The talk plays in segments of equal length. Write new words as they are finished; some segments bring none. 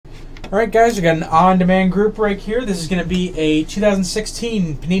Alright guys, we got an on-demand group break here. This is going to be a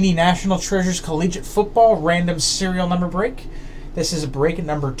 2016 Panini National Treasures Collegiate Football random serial number break. This is break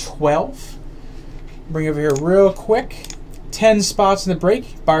number 12. Bring it over here real quick. 10 spots in the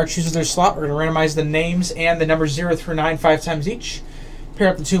break. Buyer chooses their slot. We're going to randomize the names and the numbers 0 through 9 5 times each. Pair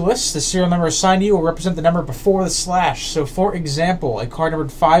up the two lists. The serial number assigned to you will represent the number before the slash. So for example, a card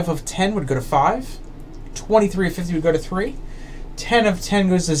numbered 5 of 10 would go to 5. 23 of 50 would go to 3. 10 of 10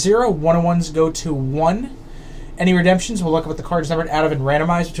 goes to 0. 1 of 1s go to 1. Any redemptions, we'll look at what the cards numbered out of and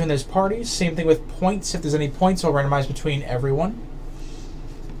randomize between those parties. Same thing with points. If there's any points, we'll randomize between everyone.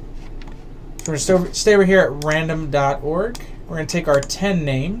 So we're going to stay over here at random.org. We're going to take our 10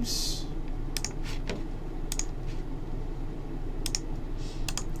 names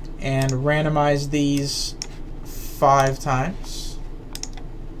and randomize these 5 times.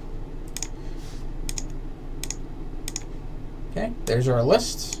 Okay, there's our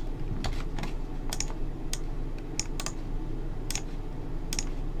list.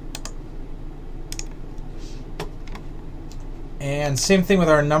 And same thing with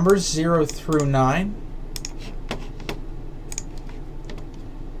our numbers, 0 through 9.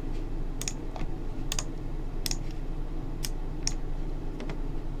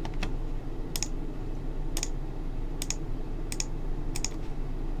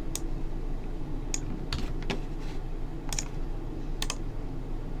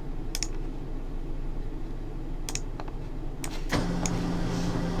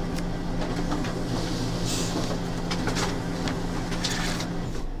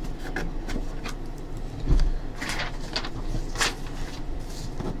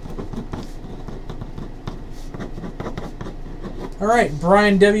 All right,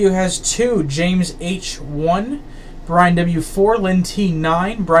 Brian W. has 2, James H. 1, Brian W. 4, Lynn T.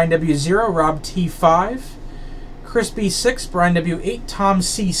 9, Brian W. 0, Rob T. 5, Chris B. 6, Brian W. 8, Tom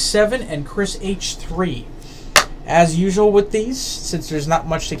C. 7, and Chris H. 3. As usual with these, since there's not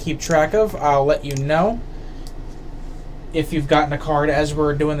much to keep track of, I'll let you know if you've gotten a card as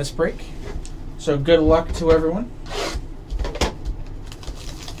we're doing this break. So good luck to everyone.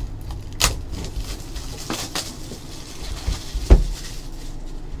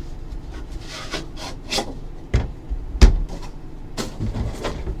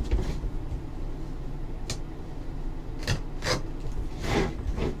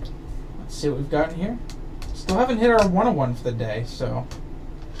 See what we've got in here. Still haven't hit our 101 for the day, so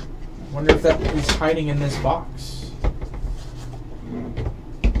I wonder if that is hiding in this box.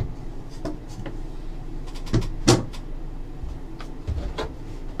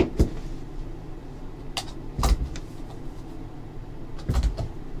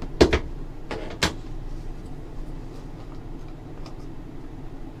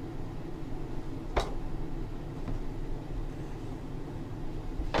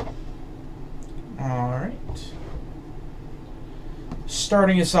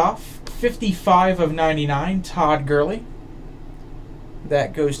 Starting us off, 55 of 99, Todd Gurley.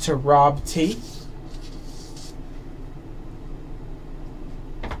 That goes to Rob T.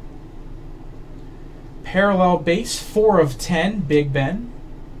 Parallel base, 4 of 10, Big Ben.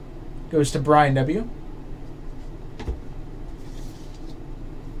 Goes to Brian W.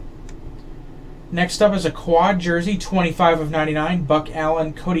 Next up is a quad jersey, 25 of 99, Buck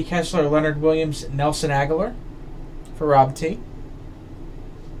Allen, Cody Kessler, Leonard Williams, Nelson Aguilar for Rob T.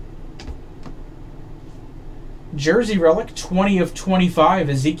 Jersey relic, 20 of 25,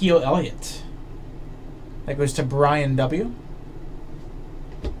 Ezekiel Elliott. That goes to Brian W.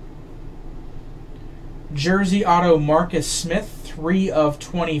 Jersey auto, Marcus Smith, 3 of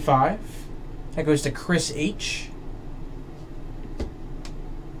 25. That goes to Chris H.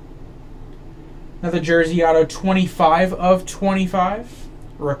 Another jersey auto, 25 of 25,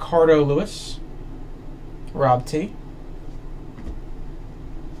 Ricardo Lewis, Rob T.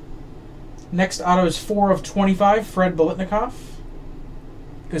 Next auto is 4 of 25, Fred Biletnikoff.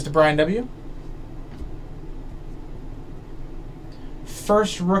 Goes to Brian W.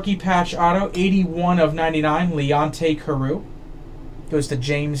 First rookie patch auto, 81 of 99, Leonte Carew. Goes to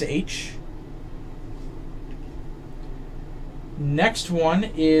James H. Next one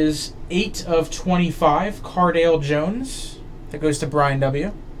is 8 of 25, Cardale Jones. That goes to Brian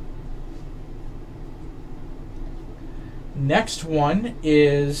W. Next one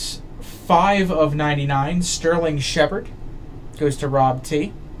is 5 of 99, Sterling Shepard. Goes to Rob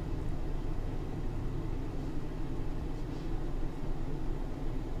T.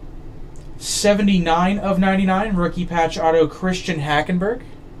 $79 of 99, rookie patch auto, Christian Hackenberg.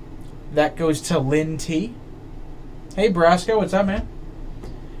 That goes to Lynn T. Hey, Brasco, what's up, man?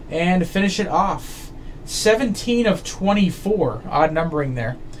 And to finish it off, 17 of 24, odd numbering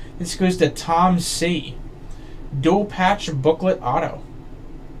there. This goes to Tom C. Dual patch booklet auto.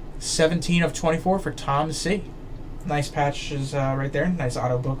 17 of 24 for Tom C. Nice patches right there. Nice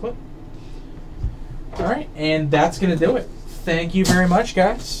auto booklet. All right, and that's going to do it. Thank you very much,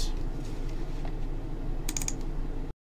 guys.